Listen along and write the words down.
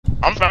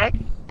I'm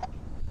fine.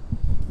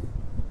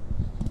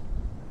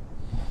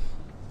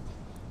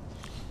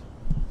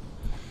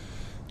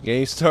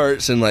 Game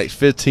starts in like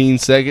 15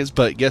 seconds,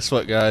 but guess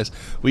what, guys?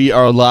 We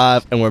are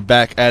live and we're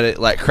back at it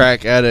like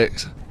crack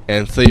addicts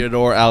in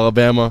Theodore,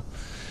 Alabama.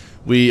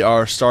 We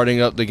are starting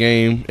up the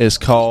game. It's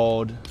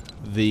called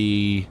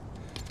the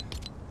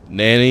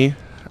Nanny.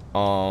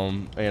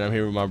 And I'm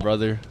here with my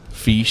brother,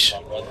 Fish.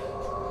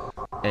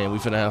 And we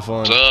finna have fun.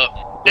 What's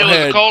up? It was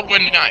a cold,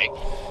 windy night.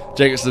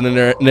 Jacob's the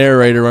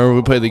narrator. Remember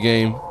we played the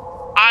game.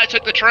 I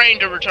took the train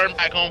to return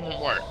back home from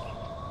work.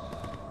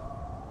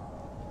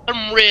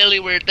 Some really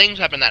weird things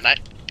happened that night.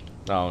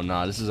 Oh,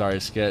 nah, this is already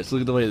sketch.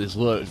 Look at the way this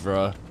looks,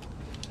 bro.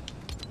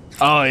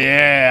 Oh,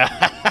 yeah.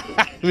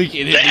 We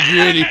can hit the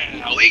gritty.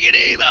 We can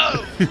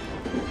emo.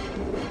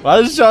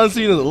 Why does John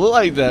Cena look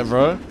like that,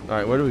 bro?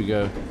 Alright, where do we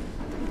go?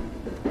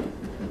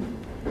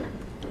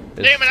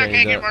 Damn it, I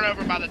can't get run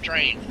over by the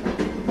train.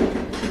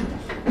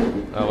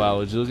 Oh, wow,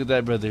 would you look at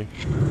that, brother?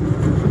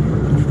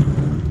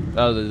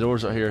 Oh, the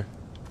door's right here.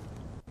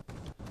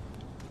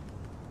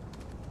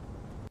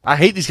 I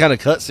hate these kind of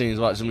cutscenes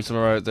watching me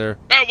somewhere right there.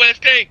 Go,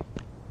 Whiskey!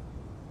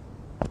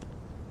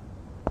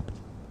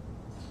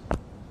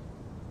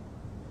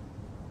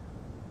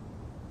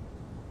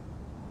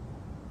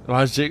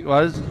 Why is Jake?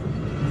 Why is?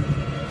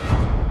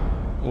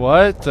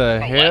 What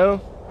the hell?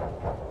 What?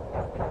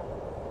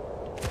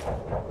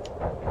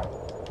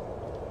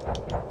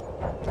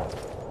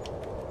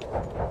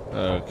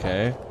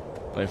 Okay.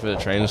 Wait for the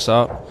train to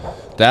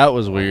stop. That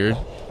was weird.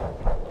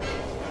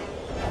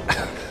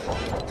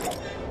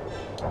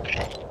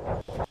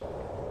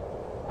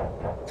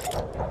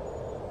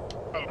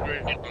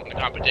 The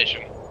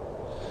competition.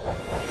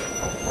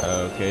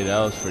 Okay, that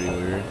was pretty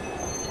weird.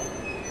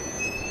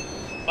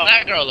 Oh,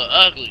 that girl look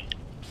ugly.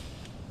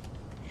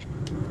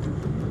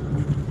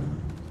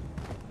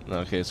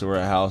 Okay, so we're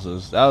at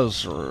houses.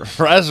 That's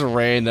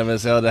random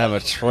as hell to have a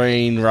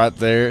train right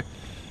there.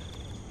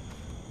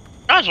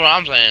 That's what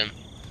I'm saying.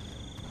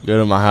 Go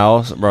to my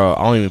house, bro.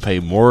 I don't even pay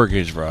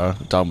mortgage, bro.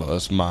 I'm talking about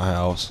that's my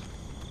house.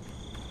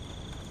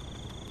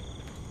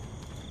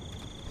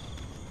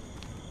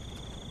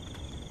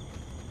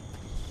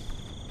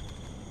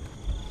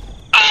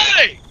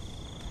 Hey!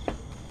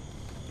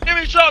 Give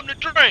me something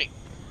to drink.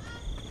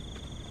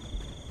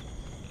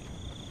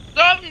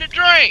 Something to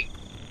drink.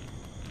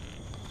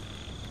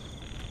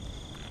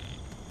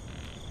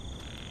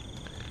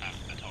 I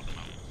told him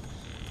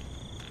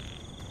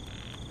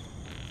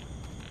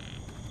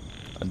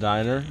A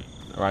diner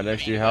right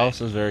next to your house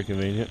is very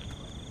convenient.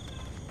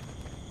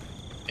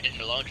 and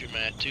the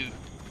laundromat too.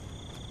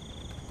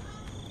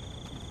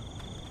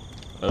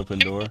 Open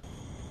door.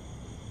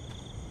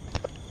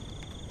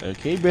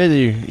 Okay, brother,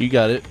 you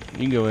got it. You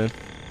can go in.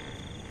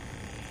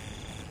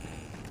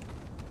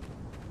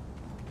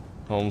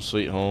 Home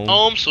sweet home.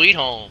 Home sweet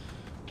home.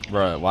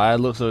 Bro, why it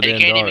look so And you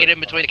damn can't dark? even get in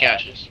between the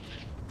couches.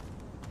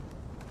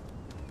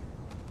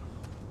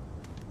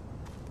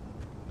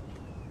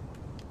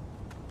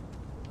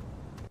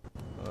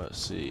 Let's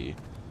see.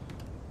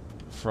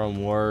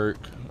 From work.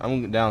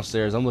 I'm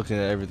downstairs. I'm looking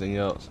at everything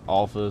else.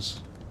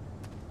 Office.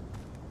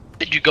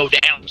 Did you go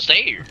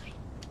downstairs?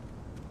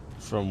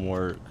 From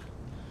work.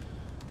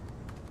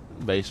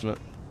 Basement.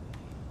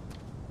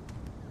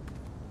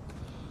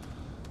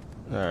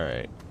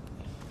 Alright.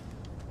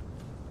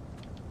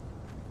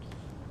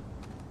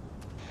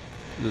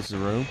 This is a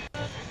room.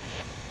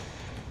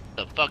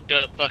 The fucked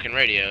up fucking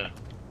radio.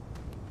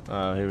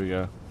 Here we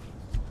go.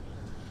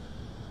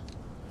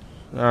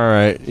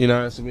 Alright, you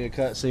know, it's gonna be a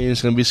cutscene,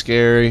 it's gonna be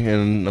scary, and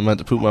I'm gonna have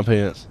to poop my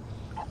pants.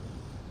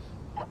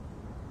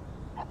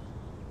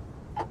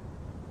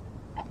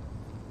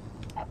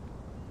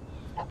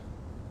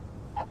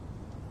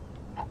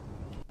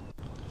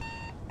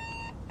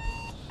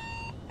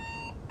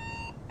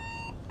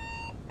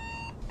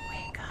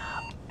 Wake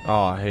up.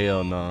 Oh,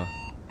 hell no.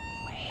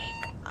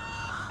 Wake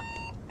up.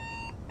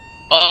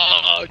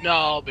 Oh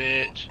no,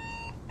 bitch.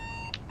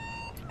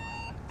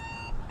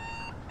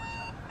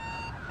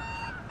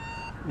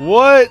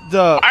 What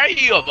the? Why are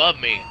you above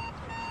me?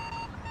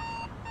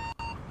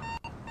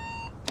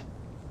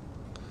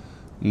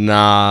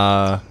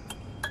 Nah.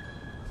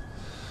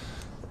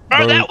 Bro,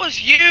 Bro. that was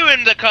you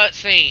in the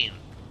cutscene.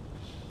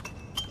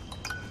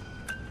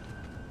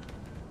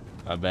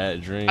 A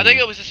bad dream. I think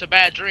it was just a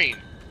bad dream.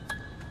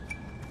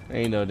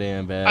 Ain't no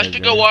damn bad I should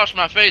dream. go wash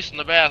my face in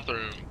the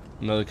bathroom.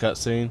 Another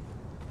cutscene.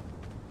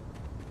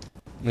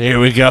 Here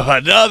we go,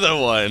 another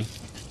one.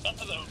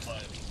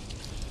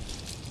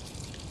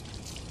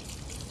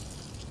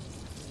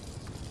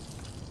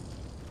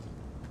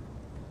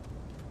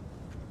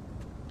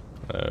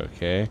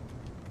 Okay.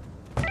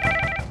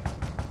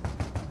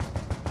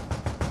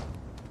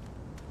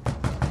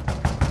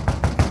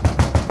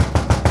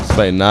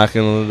 Somebody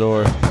knocking on the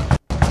door.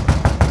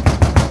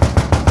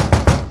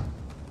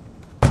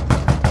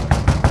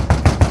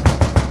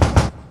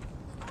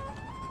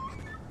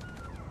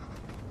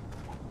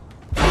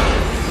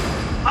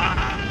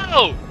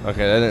 Oh!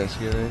 Okay, that didn't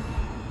scare me.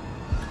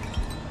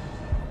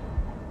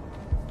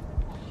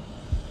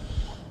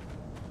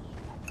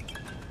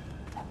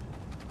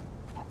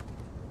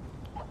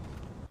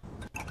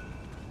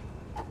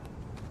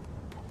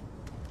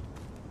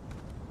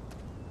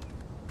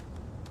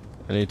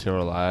 I need to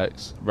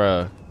relax,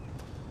 bruh.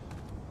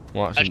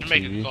 Watch I some should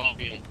make a TV.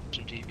 coffee and watch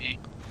some TV.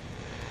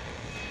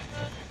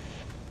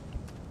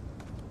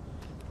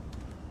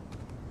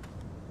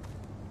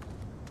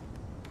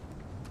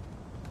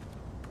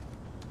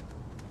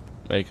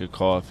 Make a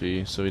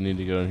coffee, so we need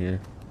to go in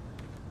here.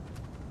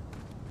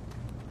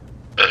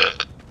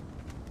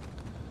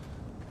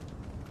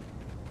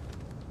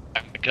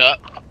 A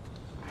cup.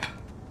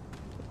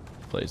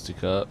 Place the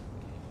cup.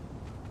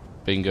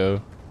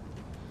 Bingo.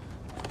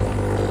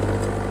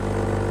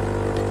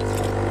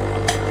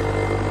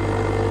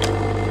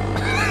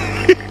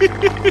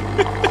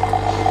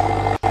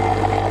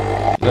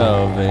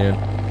 Oh man.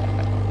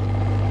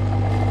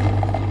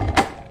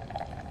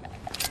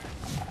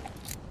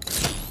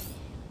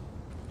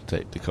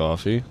 Take the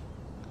coffee.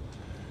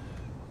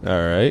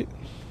 Alright.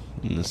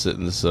 I'm gonna sit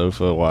in the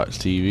sofa, watch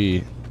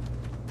TV.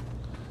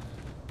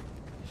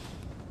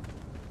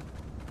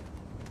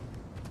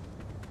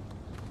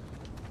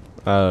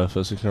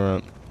 Supposed to come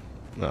around.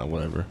 Nah,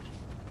 whatever.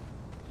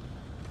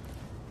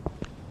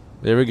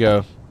 There we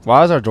go.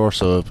 Why is our door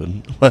so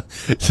open?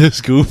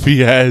 This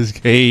goofy ass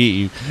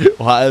game.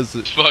 Why is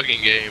it?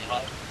 Fucking game.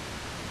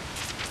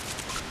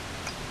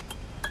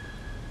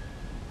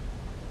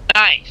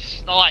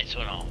 Nice. The lights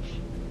went off.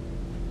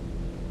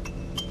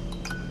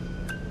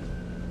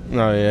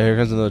 Oh yeah, here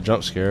comes another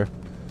jump scare.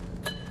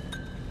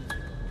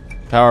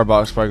 Power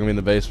box probably gonna be in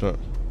the basement.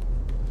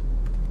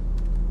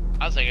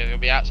 I was thinking it was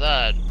gonna be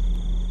outside.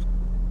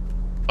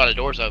 But the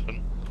door's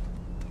open.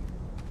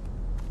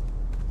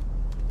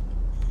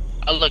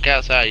 I look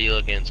outside, you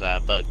look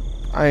inside, but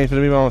I ain't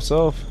finna be by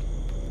myself.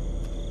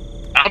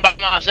 I'm by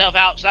myself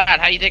outside.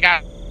 How you think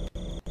I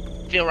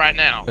feel right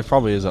now? It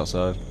probably is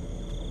outside.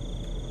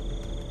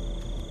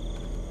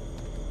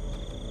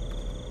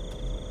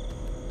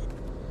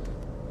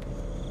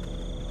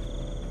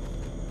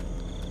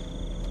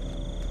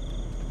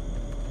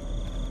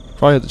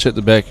 Probably have to check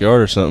the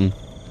backyard or something.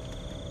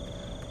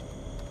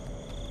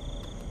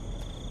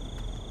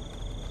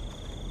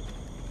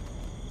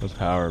 The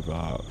power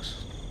box.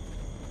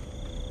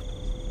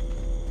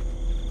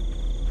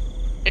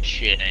 This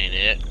shit ain't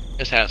it.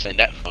 This house ain't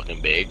that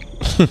fucking big.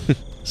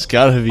 It's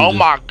gotta be. Oh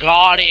my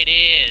god, it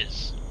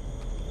is!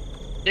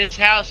 This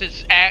house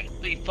is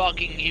actually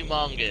fucking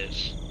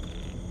humongous.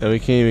 And we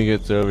can't even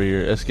get through over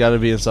here. It's gotta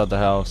be inside the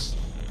house.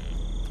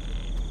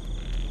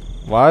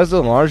 Why is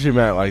the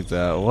laundromat like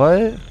that?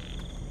 What?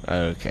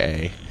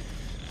 Okay.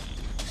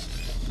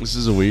 This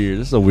is weird.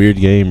 This is a weird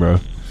game, bro.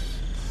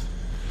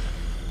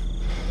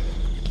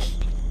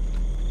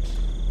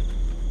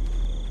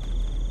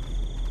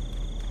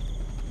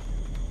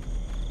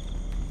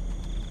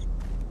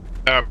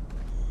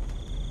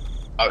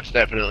 I was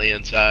definitely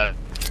inside.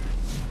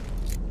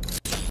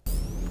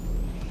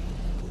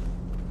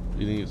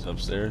 You think it's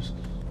upstairs?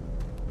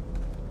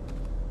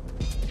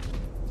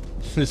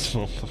 This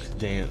motherfucker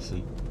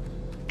dancing.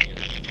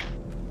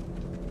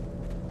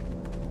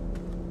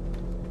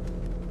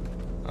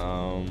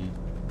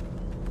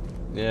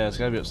 Yeah, it's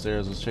gotta be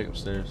upstairs. Let's check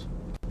upstairs.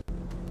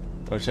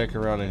 Or check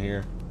around in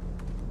here.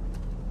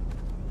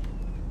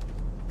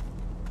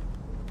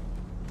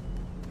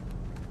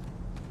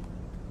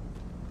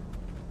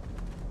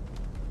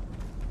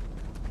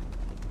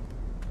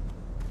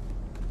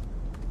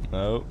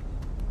 Nope.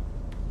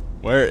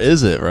 Where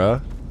is it,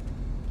 bro?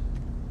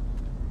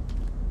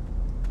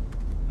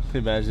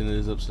 Imagine it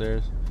is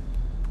upstairs.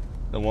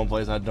 The one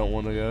place I don't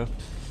want to go.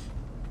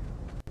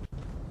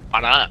 Why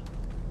not?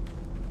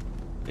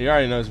 He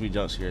already knows me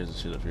jump scares and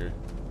shit up here.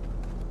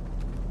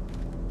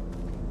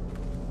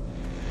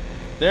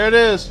 There it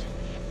is.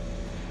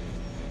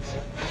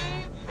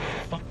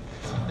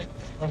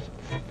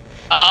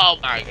 Oh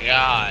my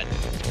god.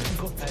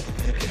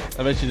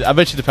 I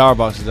bet you the power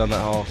box is down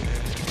that hall.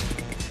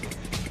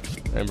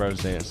 And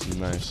bro's dancing,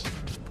 nice.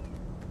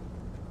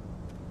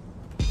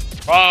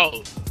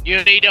 Bro,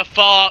 you need to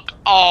fuck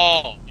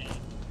off.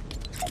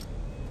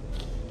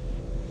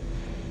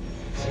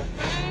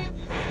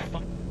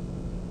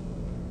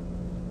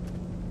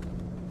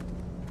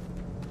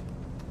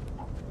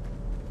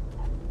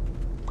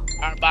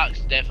 Our box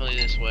is definitely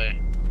this way.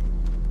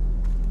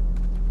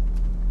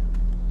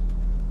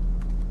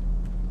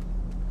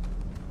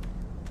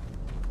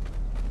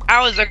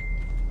 How is the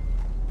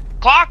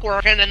clock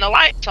working and the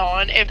lights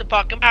on if the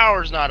fucking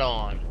power's not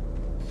on?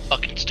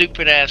 Fucking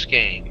stupid ass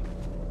game.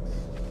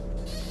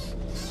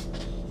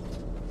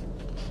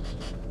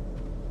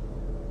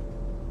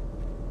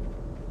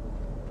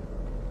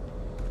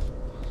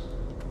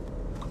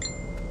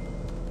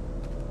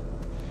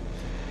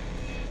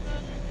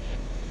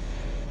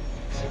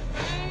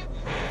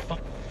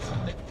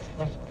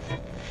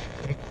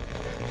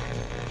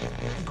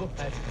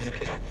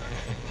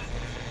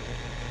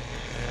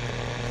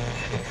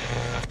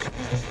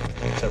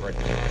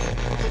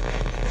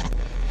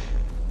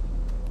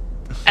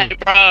 Hey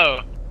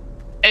bro,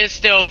 it's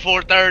still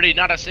 4:30,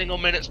 not a single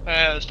minute's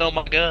passed. Oh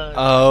my god.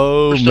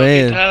 Oh We're stuck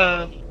in man.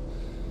 time.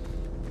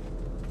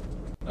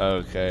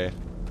 Okay.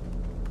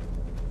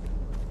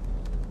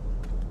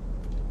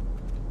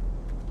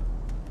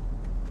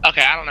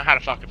 Okay, I don't know how to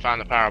fucking find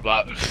the power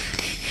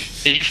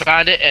box. Did you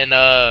find it? And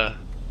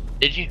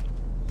did you?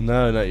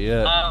 No, not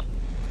yet.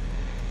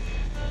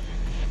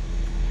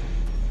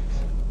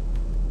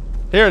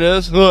 Here it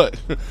is. Look,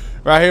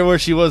 right here where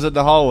she was in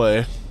the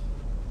hallway.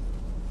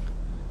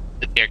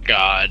 Dear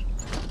God.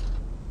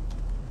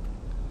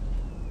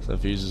 Some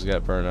fuses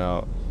got burned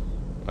out.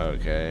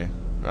 Okay.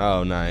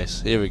 Oh,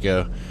 nice. Here we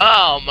go.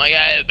 Oh my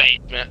God, the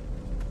basement.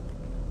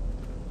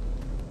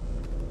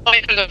 Oh,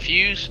 there's a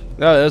fuse.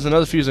 No, there's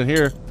another fuse in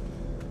here.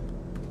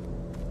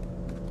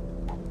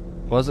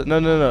 Was it? No.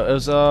 It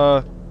was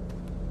I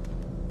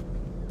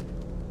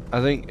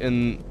think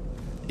in.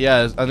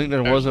 Yeah, I think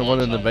there wasn't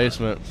one in the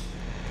basement.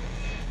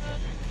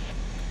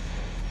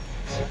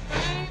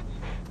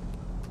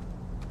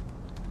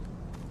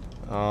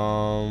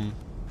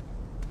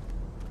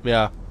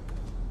 Yeah.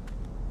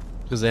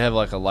 Because they have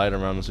like a light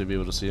around them so you'd be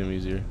able to see them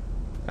easier.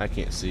 I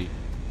can't see.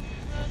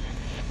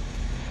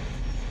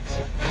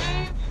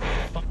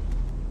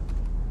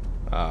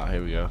 Ah,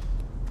 here we go.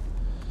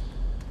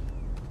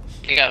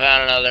 I think I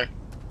found another.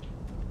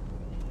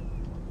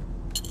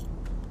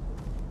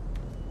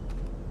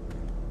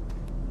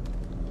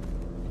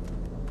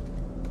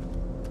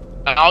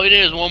 All we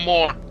need is one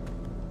more.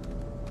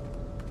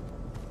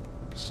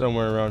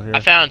 Somewhere around here.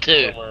 I found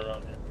two.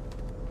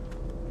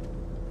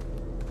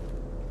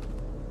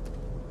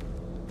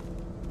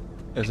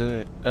 Isn't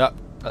it? Yeah,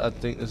 I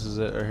think this is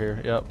it right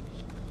here. Yep.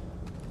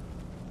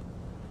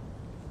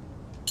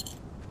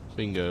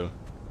 Bingo.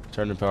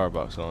 Turn the power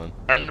box on.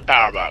 Turn the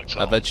power box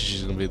on. I bet you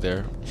she's gonna be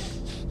there.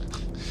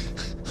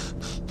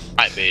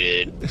 Might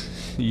be, dude.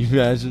 You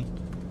imagine?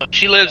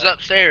 She lives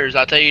upstairs,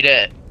 I'll tell you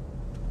that.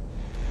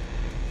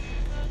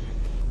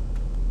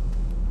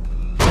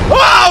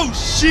 Oh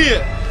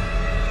shit!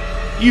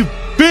 You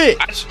bitch!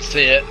 I didn't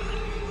see it.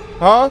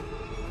 Huh?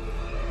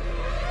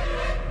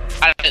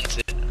 I didn't see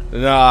it.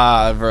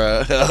 Nah,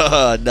 bro.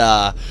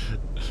 Nah.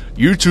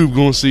 YouTube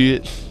gonna see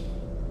it.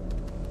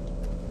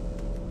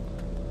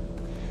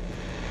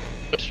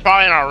 It's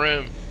probably in our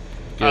room.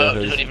 Yeah,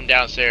 It's not even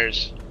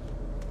downstairs.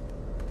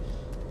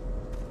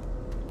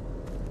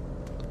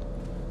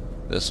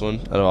 This one?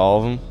 Out of all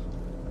of them?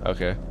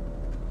 Okay.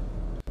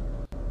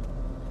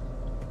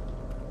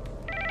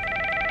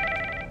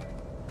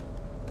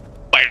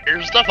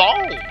 Where's the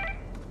phone?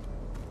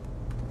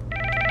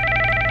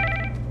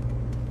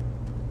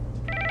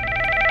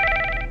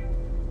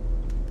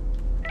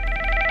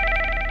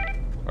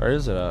 Where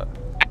is it at?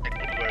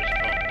 Where's the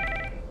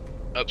phone?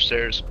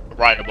 Upstairs,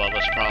 right above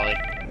us, probably.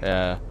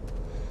 Yeah.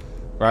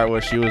 Right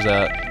where she was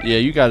at. Yeah,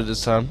 you got it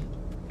this time.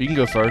 You can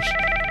go first.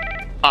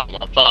 I'm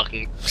a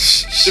fucking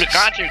you're the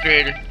content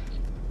creator.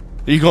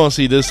 You gonna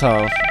see this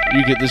time.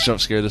 You get this jump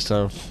scare this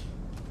time.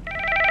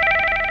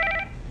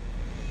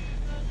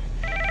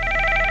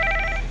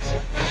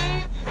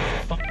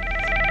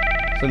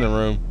 It's in the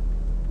room.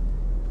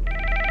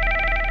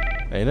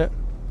 Ain't it?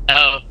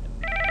 Oh.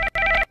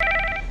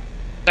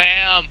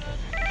 Sam!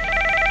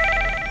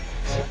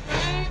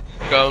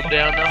 Go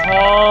down the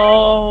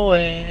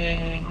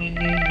hallway.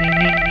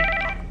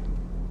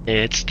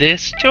 It's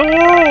this door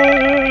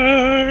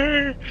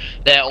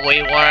that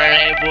we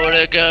weren't able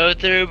to go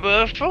through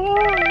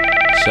before.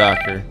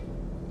 Shocker.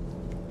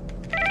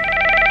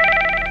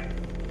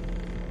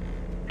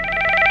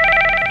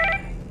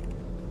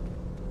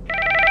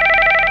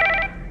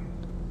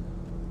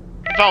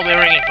 Phone been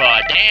ringing for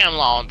a damn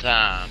long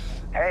time.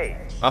 Hey.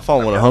 My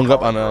phone would have hung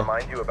up by now.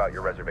 Remind you about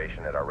your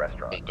reservation at our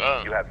restaurant.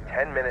 Okay. You have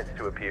 10 minutes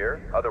to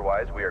appear,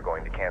 otherwise we are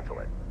going to cancel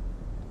it.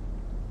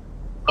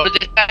 What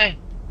did they say?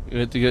 You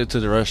have to get to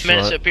the Minutes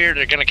restaurant. up here,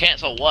 they're gonna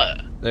cancel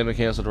what? They're gonna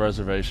cancel the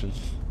reservation.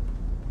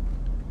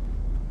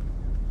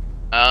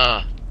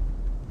 Yeah,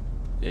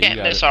 Yeah, you can't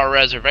got miss it. our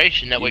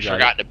reservation that You we got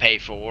forgot to pay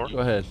for. Go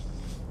ahead.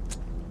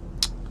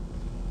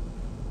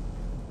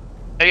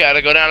 We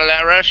gotta go down to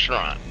that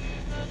restaurant.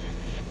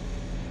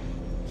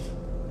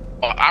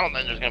 Well, I don't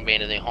think there's gonna be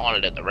anything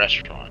haunted at the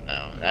restaurant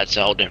now. That's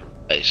a whole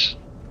different place.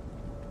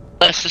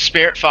 Unless the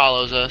spirit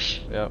follows us.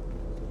 Yep.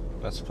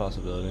 That's a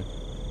possibility.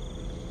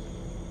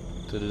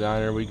 To the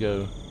diner we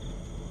go.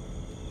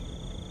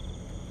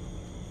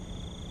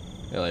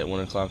 Yeah, like 1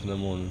 o'clock in the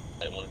morning.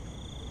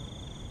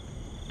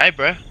 Hey,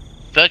 bruh.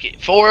 Fuck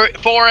it. 4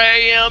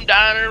 a.m.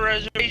 diner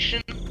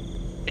reservation.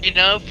 You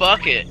know,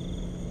 fuck it.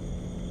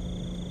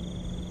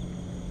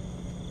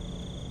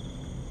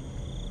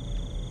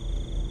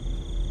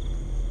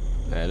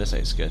 Nah, this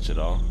ain't sketch at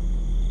all.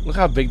 Look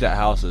how big that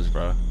house is,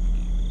 bro.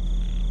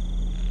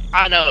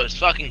 I know it's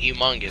fucking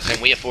humongous,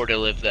 and we afford to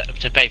live that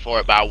to pay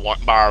for it by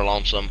our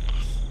lonesome.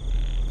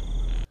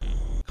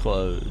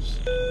 Close.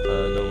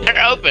 No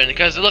They're open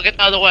because look at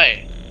the other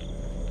way.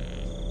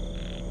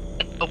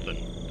 Open.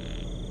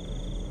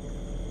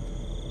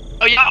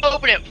 Oh, y'all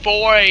open at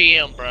 4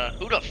 a.m., bro.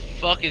 Who the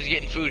fuck is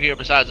getting food here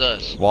besides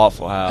us?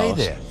 Waffle House.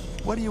 Hey there,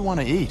 what do you want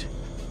to eat?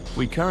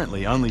 We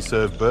currently only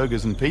serve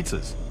burgers and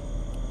pizzas.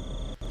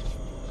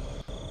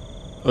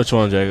 Which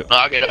one, Jacob?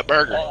 I'll get a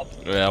burger.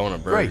 Yeah, I want a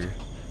burger. Great.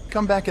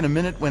 Come back in a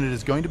minute when it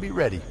is going to be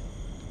ready.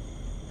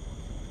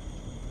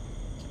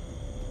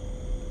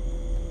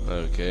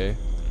 Okay.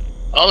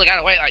 Only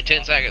gotta wait like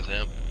 10 seconds,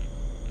 him.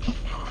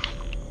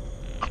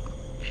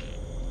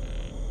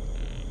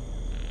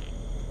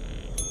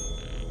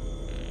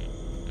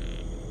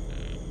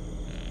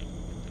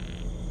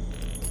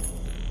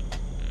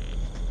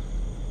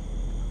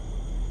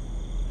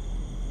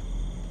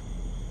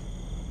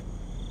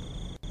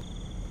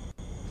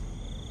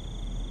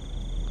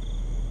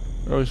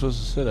 Where are we supposed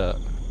to sit at?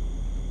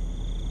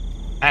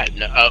 I had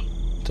no. Oh,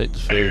 Take the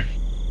food.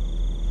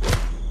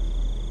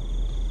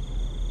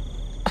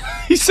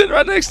 He's sitting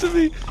right next to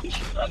me.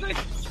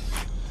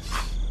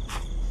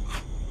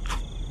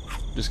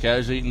 Just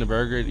casually eating the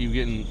burger. You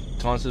getting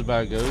taunted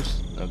by a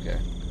ghost? Okay.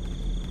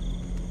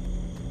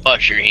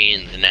 wash your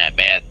hands in that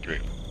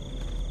bathroom.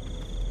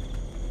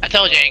 I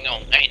told you ain't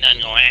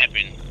nothing gonna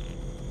happen.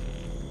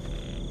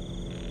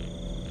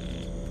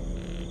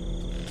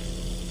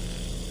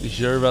 You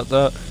sure about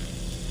that?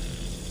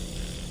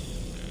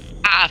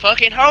 I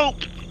fucking hope.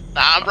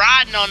 I'm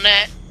riding on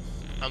that.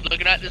 I'm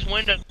looking out this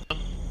window.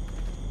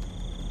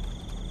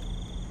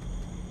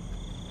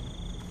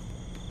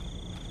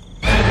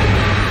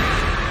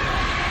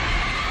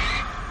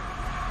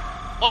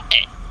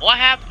 What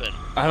happened?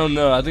 I don't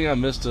know. I think I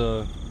missed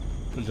a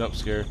jump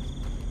scare.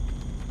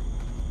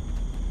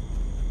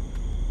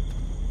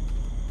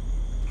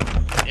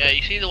 Yeah,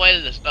 you see the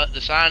way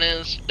the sign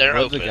is? They're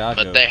Where'd the open, guy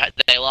but go?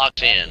 they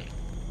locked in.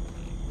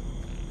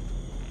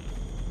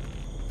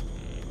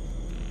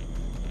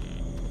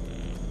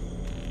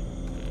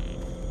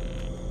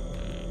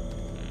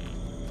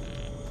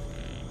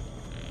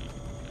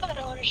 I don't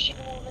understand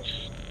woman.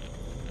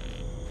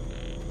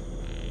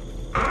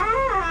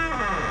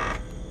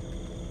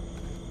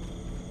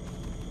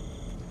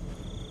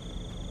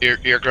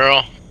 Your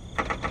girl.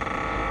 Your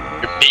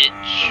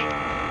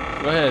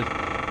bitch. Go ahead.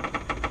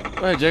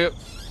 Go ahead, Jacob.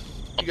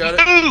 You got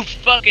it. Move,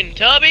 fucking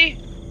tubby!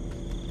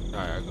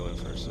 Alright, I'll go in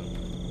first then.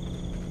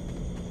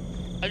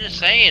 I'm just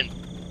saying.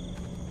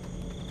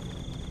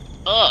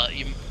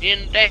 You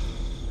in there?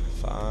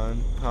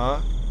 Fine. Huh?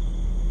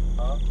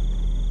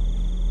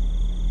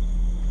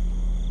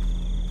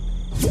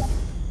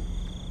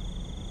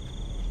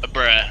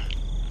 Bruh.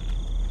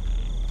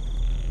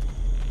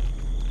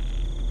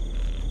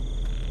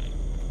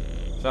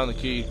 Found the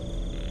key.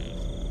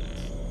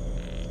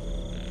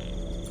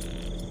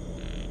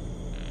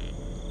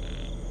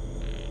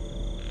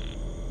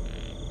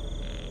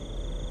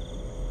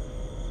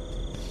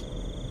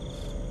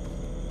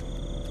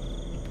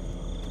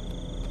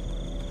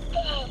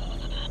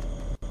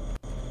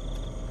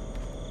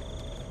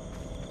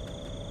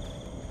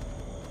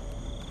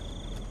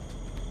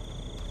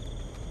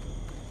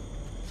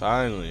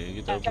 Finally, you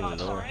get to open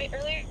the door. Alright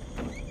earlier?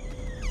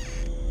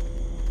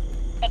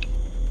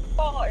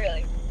 Oh,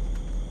 earlier.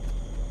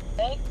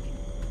 Okay.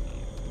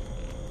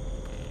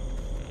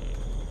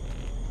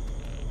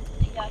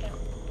 You got him.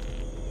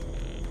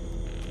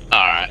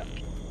 Alright.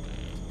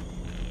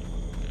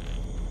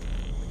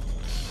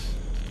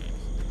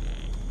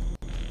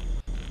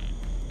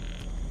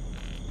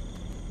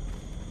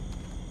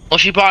 Well,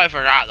 she probably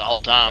forgot the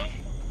whole time.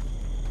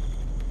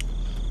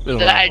 Been a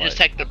Did lot, I just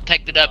like,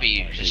 take the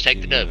W? Just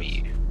take the 18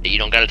 W. You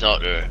don't gotta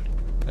talk to her.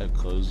 I've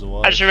closed the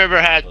wall. I just remember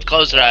I had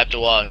clothes that I have to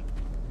wash.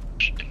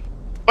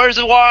 Where's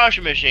the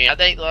washing machine? I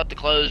think they'll have to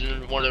close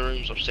in one of the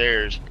rooms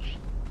upstairs.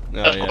 Oh,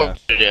 Of yeah.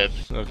 course it did.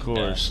 Of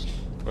course.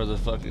 Where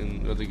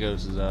the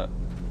ghost is at?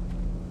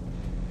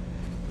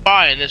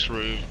 Why in this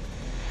room?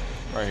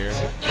 Right here.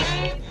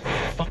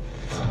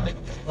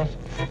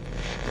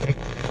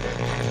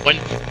 When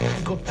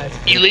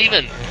you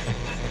leaving?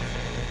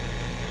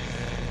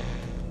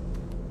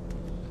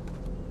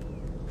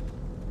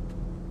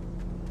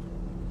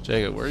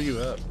 Jacob, where are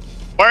you at?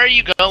 Where are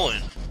you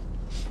going?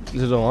 Go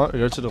to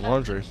the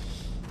laundry.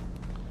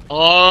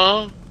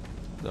 The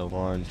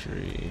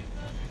laundry.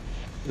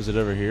 Is it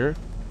over here?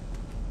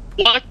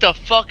 What the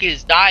fuck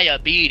is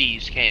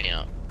diabetes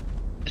camp?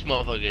 This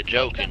motherfucker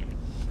joking.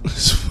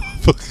 This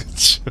fucking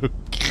joke.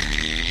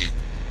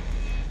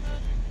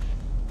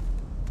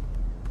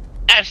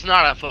 That's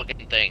not a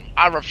fucking thing.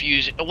 I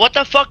refuse it. What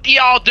the fuck do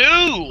y'all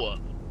do?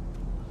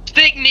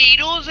 Stick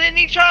needles in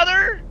each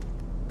other?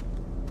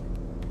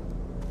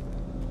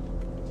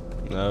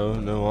 No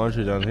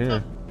laundry down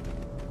here.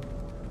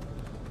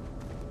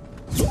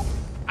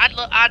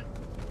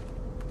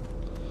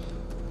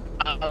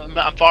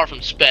 I'm far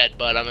from sped,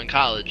 but I'm in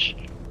college.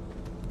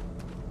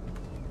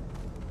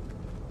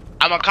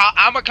 I'm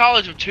a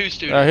college of two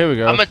students. Oh, here we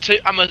go. I'm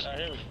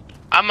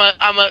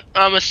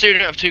a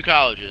student of two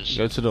colleges.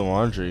 Go to the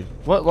laundry.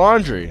 What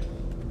laundry?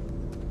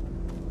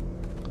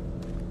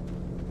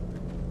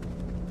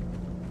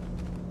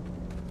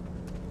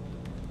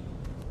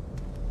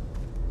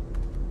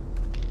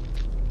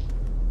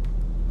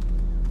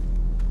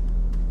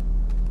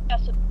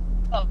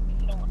 Oh,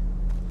 you don't want.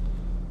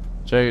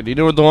 Jacob, do you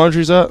know where the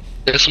laundry's at?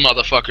 This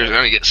motherfucker's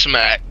gonna get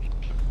smacked.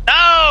 No,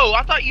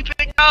 I thought you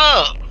picked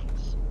up.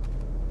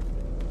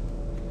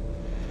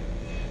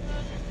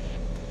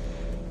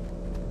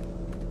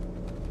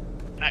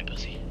 Alright,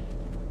 pussy.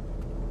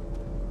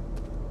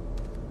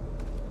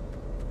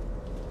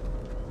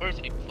 Where's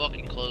the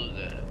fucking clothes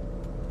at?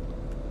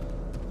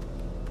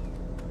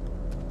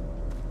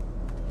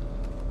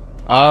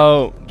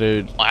 Oh,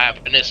 dude. What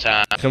happened this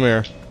time? Come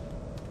here.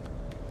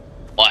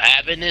 What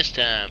happened this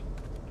time?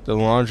 The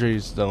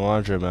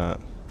laundromat.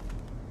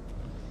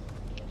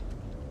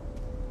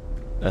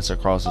 That's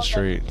across the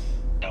street.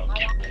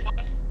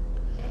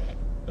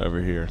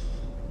 Over here.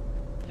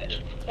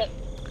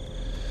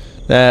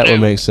 That would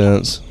make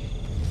sense.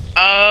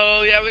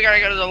 Oh, yeah, we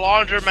gotta go to the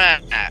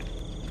laundromat.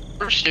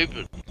 We're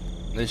stupid.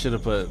 They should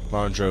have put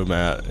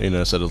laundromat, you know,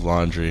 instead of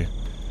laundry.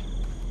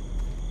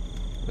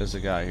 There's a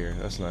guy here.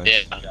 That's nice.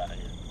 Yeah.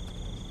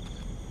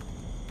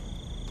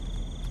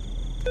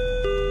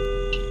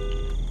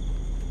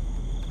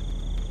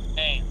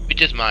 We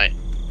just might.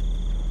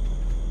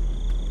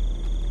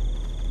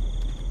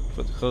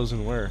 Put the clothes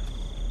in where?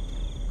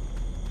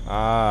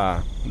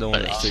 Ah, the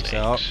one that sticks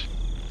out.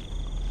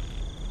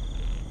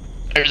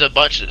 There's a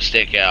bunch that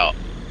stick out.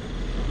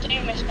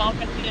 Damn, it's not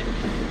gonna be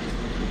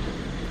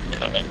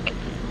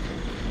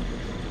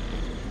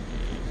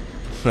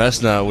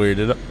That's not weird,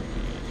 is it?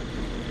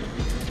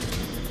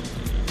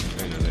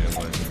 Ain't no damn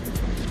way.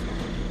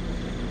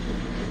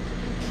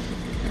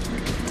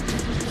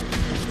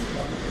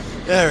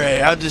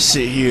 Alright, I'll just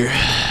sit here.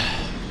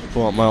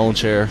 Pull out my own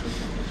chair.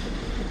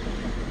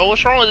 But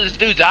what's wrong with this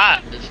dude's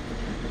eyes?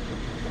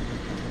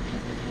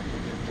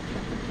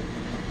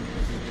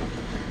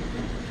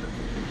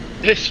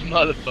 This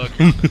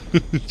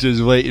motherfucker.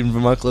 Just waiting for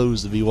my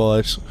clothes to be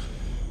washed.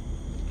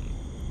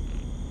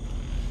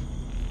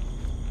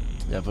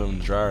 Yeah, put them in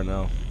the dryer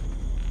now.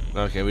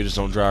 Okay, we just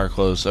don't dry our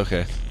clothes.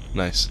 Okay,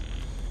 nice.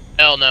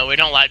 Hell no, we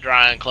don't like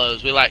drying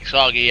clothes. We like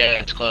soggy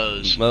ass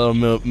clothes. Let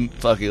them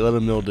fuck it, let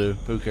them mildew.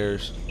 Who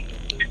cares?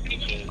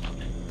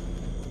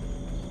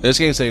 This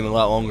game's taking a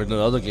lot longer than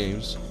the other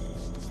games.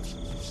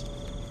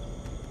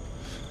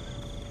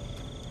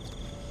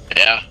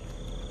 Yeah.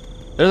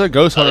 There's a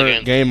Ghost Other Hunter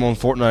game. game on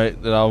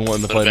Fortnite that I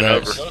wanted to play Been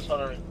next.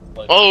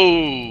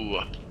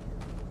 Oh!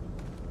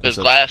 There's It's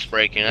up- glass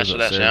breaking. That's it's what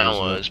that upstairs, sound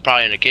isn't it? was.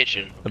 Probably in the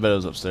kitchen. I bet it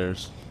was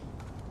upstairs.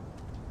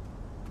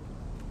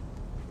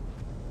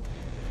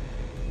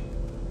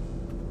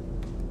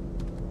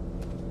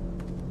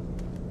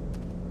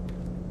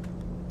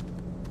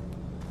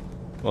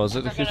 Was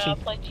it the kitchen?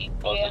 play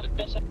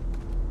GTA.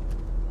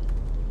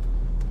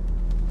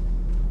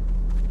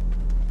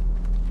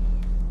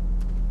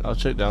 I'll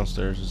check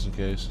downstairs just in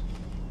case.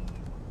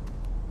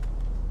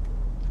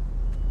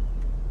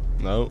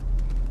 Nope.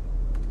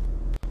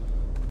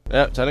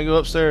 Yep, time to go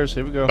upstairs.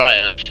 Here we go. Probably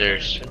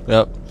upstairs.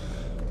 Yep.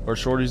 Where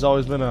Shorty's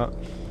always been at.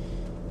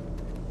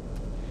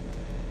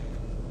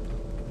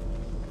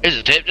 Here's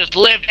a tip. Just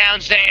live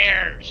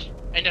downstairs.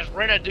 And just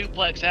rent a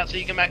duplex out so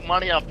you can make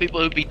money off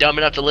people who'd be dumb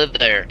enough to live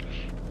there.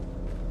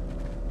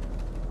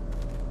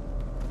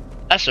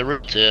 That's a real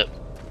tip.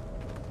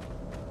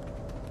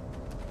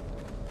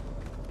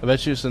 I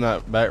bet you it's in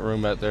that back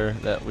room back there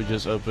that we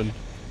just opened.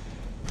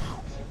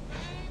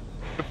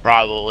 It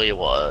probably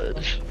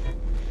was.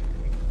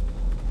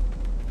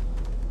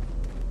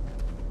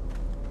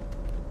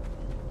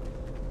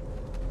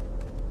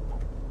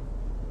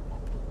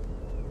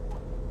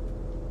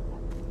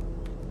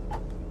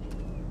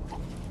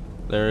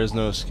 There is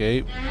no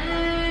escape.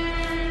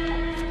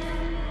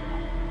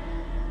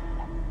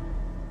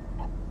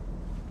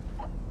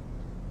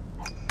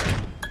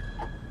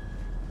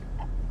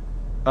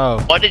 Oh.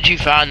 What did you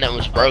find that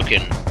was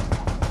broken?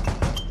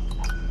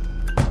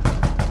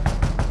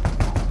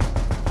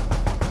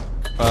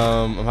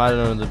 I'm hiding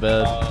under the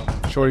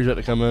bed. Shorty's about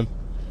to come in.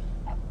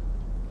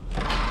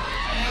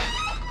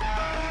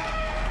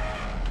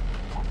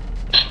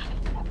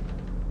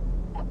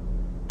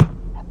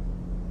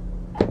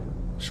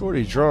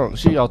 Shorty drunk.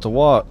 She out to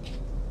walk.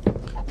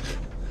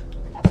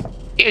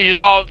 He's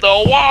off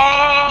the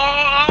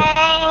wall.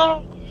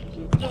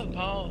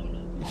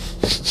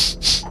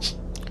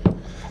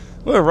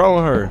 What's wrong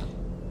with her?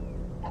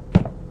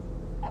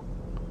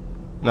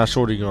 Now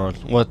Shorty gone.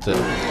 What the?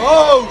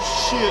 Oh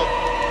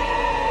shit!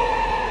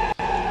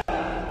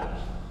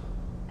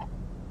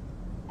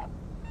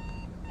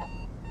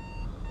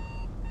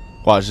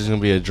 Watch, this is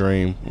gonna be a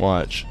dream.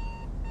 Watch.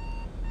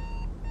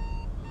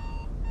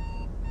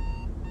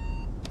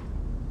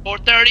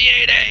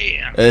 4:38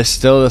 a.m. It's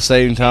still the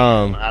same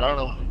time. I don't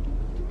know.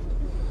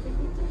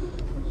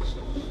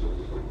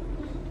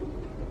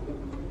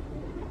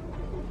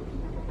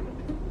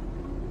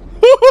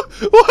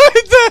 What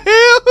the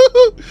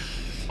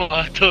hell?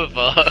 What the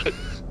fuck?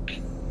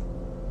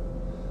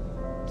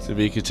 To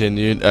be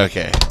continued.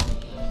 Okay.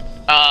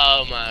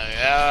 Oh my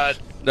god.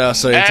 No,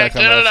 so Back to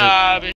the anticlimactic. lobby.